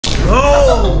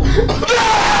How's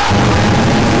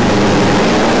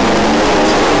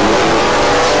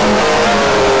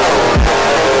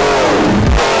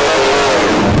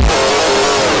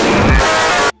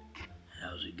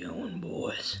it going,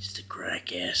 boys? It's the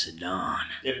crack ass of Dawn.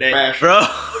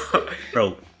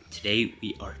 Bro, today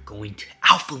we are going to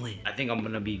Alphaland. I think I'm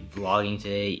gonna be vlogging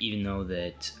today, even though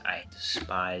that I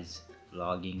despise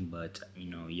vlogging, but you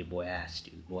know, your boy has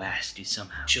to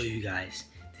somehow show you guys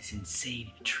this insane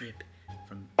trip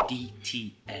from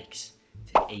DTX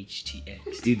to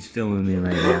HTX. Dude's filming me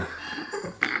right now.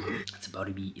 It's about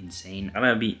to be insane. I'm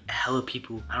gonna be hella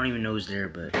people. I don't even know who's there,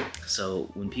 but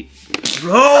so when people,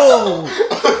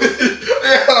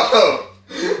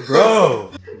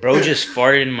 bro just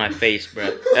farted in my face,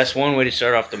 bro. That's one way to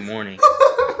start off the morning.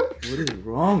 What is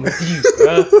wrong with you,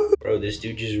 bro? Bro, this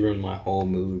dude just ruined my whole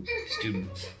mood. This dude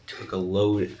took a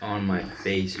load on my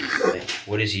face. Like,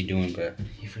 what is he doing, bro?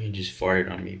 He freaking just farted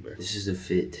on me, bro. This is the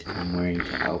fit I'm wearing to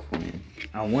Alphaland.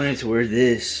 I wanted to wear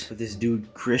this, but this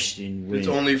dude Christian went. It's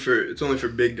only for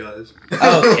big guys.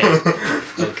 Oh,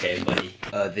 okay, buddy.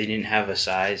 They didn't have a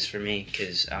size for me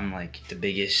because I'm like the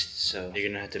biggest, so they're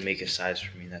gonna have to make a size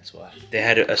for me. That's why they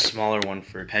had a smaller one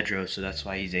for Pedro, so that's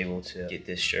why he's able to get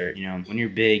this shirt. You know, when you're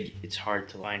big, it's hard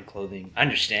to find clothing. I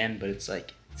understand, but it's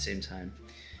like at the same time,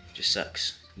 it just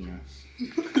sucks. You know.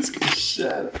 This guy's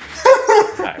shut.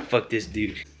 Alright, fuck this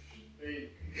dude.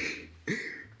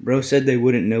 Bro said they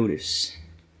wouldn't notice.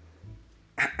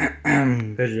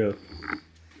 Pedro,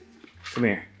 come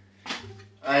here.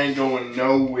 I ain't going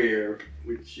nowhere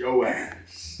with your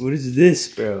ass. What is this,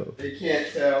 bro? They can't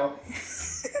tell.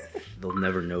 They'll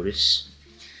never notice.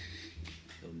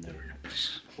 They'll never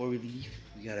notice. Before we leave,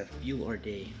 we gotta fuel our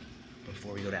day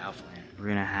before we go to Alphaland. We're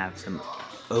gonna have some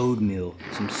oatmeal,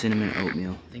 some cinnamon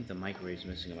oatmeal. I think the microwave's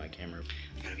missing on my camera.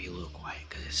 I gotta be a little quiet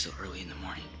because it's still early in the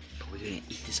morning. But we're gonna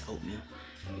eat this oatmeal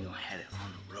and we're gonna head it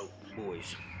on the road.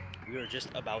 Boys, we are just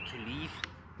about to leave.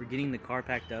 We're getting the car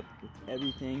packed up with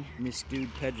everything. And this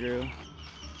dude, Pedro.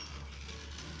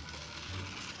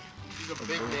 He's a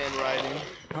big man riding.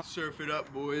 Surf it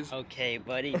up, boys. Okay,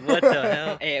 buddy. What the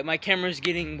hell? Hey, my camera's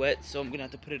getting wet, so I'm gonna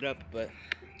have to put it up, but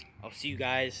I'll see you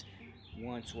guys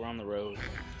once we're on the road.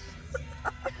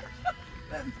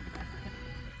 I've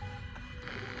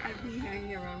been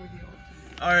hanging around with you all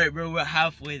time. Alright, bro, we're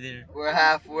halfway there. We're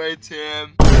halfway,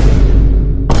 Tim.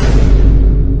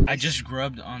 I just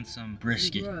grubbed on some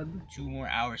brisket. Grub. 2 more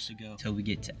hours to go till we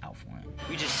get to Alphaland.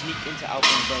 We just sneaked into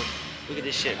Alphaland, bro. Look at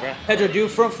this shit, bro. Pedro, do a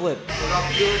front flip.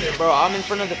 I'm doing it. Bro, I'm in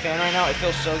front of the fan right now. It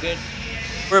feels so good.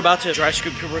 We're about to dry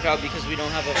scoop pre-workout because we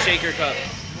don't have a shaker cup. You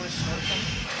want to snort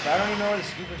something? I don't even know where the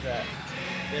scoop is at.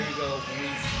 There we go,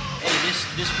 boys. Hey,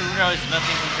 this pre-workout is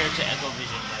nothing compared to Echo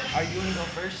Vision. Are you gonna go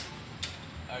first?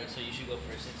 Alright, so you should go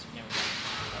first since you've never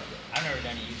done it. I've never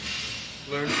done it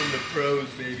either. Learn from the pros,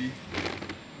 baby.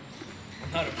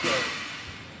 I'm not a pro.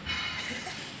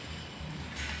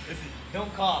 Listen,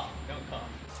 don't cough. Don't cough.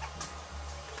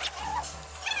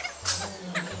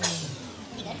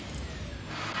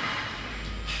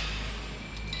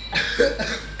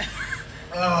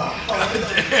 Oh,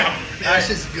 damn. That's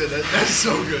just good. That's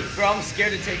so good. Bro, I'm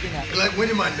scared of taking that. You're like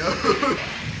winning my nose.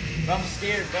 Bro, I'm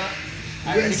scared, bro.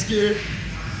 You ain't scared?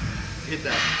 Hit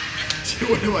that.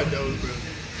 You're winning my nose, bro.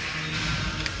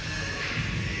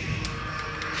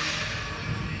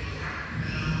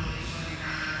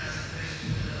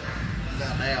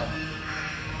 Not now.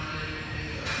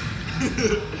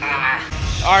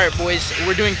 Alright, boys,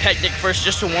 we're doing pec deck first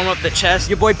just to warm up the chest.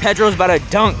 Your boy Pedro's about to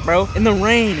dunk, bro, in the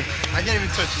rain. I can't even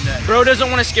touch the net. Bro doesn't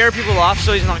want to scare people off,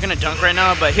 so he's not gonna dunk right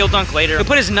now, but he'll dunk later. He'll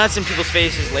put his nuts in people's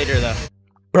faces later, though.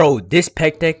 Bro, this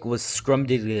pec deck was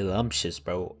scrumdiddlylumptious,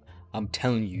 bro. I'm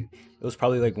telling you. It was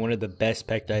probably like one of the best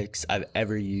pec decks I've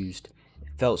ever used.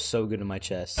 Felt so good in my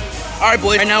chest. Alright,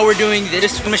 boys, right now we're doing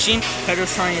this machine.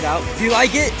 Pedro's trying it out. Do you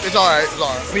like it? It's alright, it's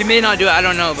alright. We may not do it, I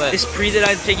don't know, but this pre that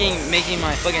I'm taking, making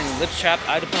my fucking lips chapped,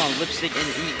 I had to put on lipstick and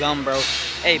eat gum, bro.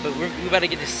 Hey, but we about to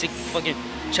get this sick fucking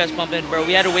chest pumping, bro.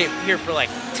 We had to wait here for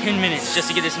like 10 minutes just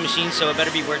to get this machine, so it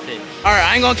better be worth it. Alright,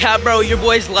 I ain't gonna cap, bro. Your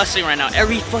boy's lusting right now.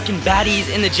 Every fucking baddie is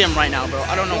in the gym right now, bro.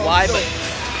 I don't know why, but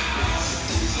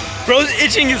bro's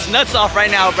itching his nuts off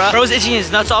right now, bro. Bro's itching his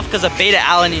nuts off because of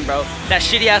beta-alanine, bro. That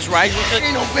shitty ass ride we took.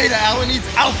 Ain't no beta-alanine,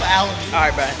 it's alpha-alanine.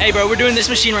 Alright, bro. Hey, bro, we're doing this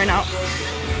machine right now.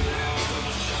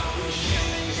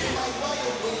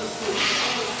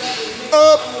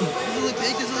 Up! Does it look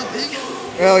big? Does it look big?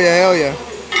 Hell yeah, hell yeah.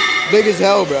 Big as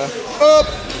hell, bro. Up!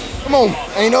 Come on.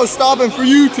 Ain't no stopping for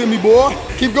you, Timmy boy.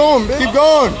 Keep going, big. Keep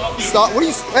going. Stop. What are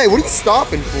you, hey, what are you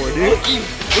stopping for, dude?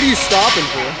 What are you stopping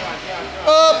for?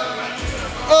 Up!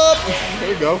 Up!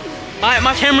 There you go.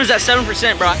 My camera's at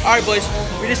 7%, bro. All right, boys.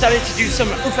 We decided to do some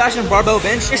old-fashioned barbell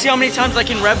bench. Let's see how many times I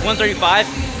can rep 135.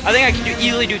 I think I can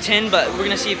easily do 10, but we're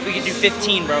gonna see if we can do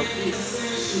 15, bro. Alright,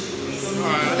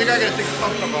 I think I gotta take a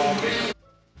pump off, man.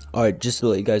 Alright, just to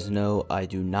let you guys know, I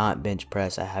do not bench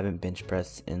press. I haven't bench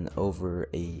pressed in over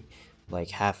like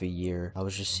half a year. I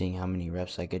was just seeing how many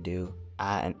reps I could do.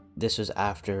 And this was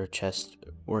after chest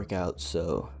workout,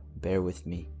 so bear with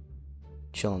me.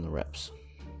 Chill on the reps.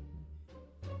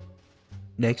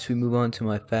 Next, we move on to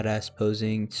my fat ass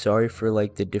posing. Sorry for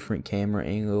like the different camera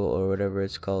angle or whatever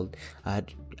it's called. I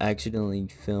accidentally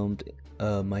filmed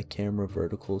my camera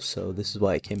vertical, so this is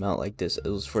why it came out like this. It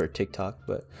was for a TikTok,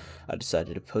 but I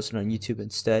decided to post it on YouTube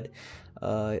instead.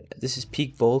 This is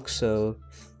peak bulk, so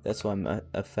that's why I'm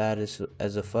a fat as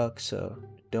a fuck, so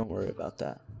don't worry about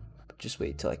that. Just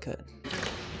wait till I cut.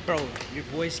 Bro, your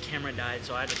boy's camera died,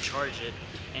 so I had to charge it,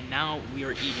 and now we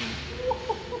are eating.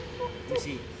 Let me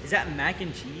see. Is that mac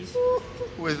and cheese?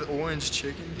 With orange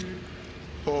chicken, dude?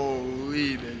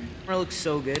 Holy, baby. Camera looks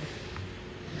so good.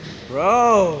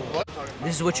 Bro!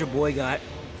 This is what your boy got.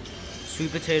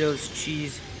 Sweet potatoes,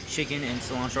 cheese, chicken, and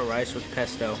cilantro rice with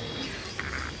pesto.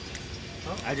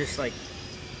 I just like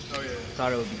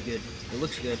thought it would be good. It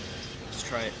looks good. Let's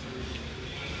try it.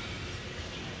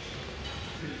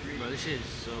 Bro, this shit is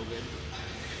so good.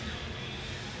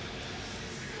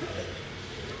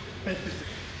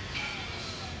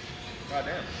 God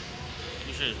damn.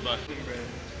 This shit is buck.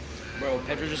 Bro,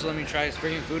 Pedro just let me try his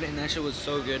freaking food and that shit was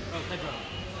so good. Oh, Pedro.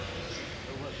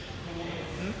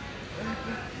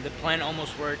 The plan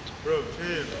almost worked. Bro,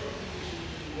 Tim.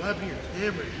 What happened to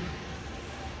your camera,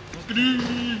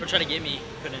 dude? We're trying to get me.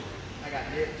 Couldn't. I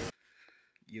got nips.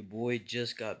 Your boy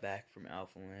just got back from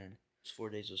Alphaland. Those 4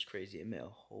 days was crazy. I met a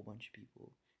whole bunch of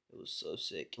people. It was so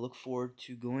sick. I look forward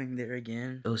to going there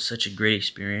again. It was such a great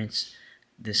experience.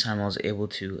 This time I was able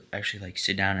to actually like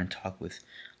sit down and talk with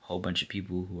a whole bunch of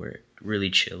people who were really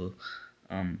chill.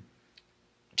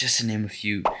 Just to name a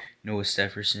few, Noah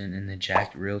Stefferson and the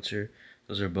Jack Realtor.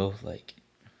 Those are both like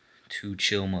two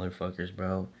chill motherfuckers,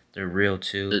 bro. They're real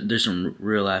too. There's some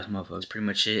real ass motherfuckers. That's pretty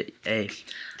much it. Hey,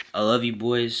 I love you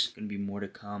boys. Gonna be more to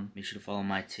come. Make sure to follow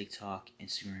my TikTok,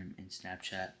 Instagram, and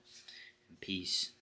Snapchat. Peace.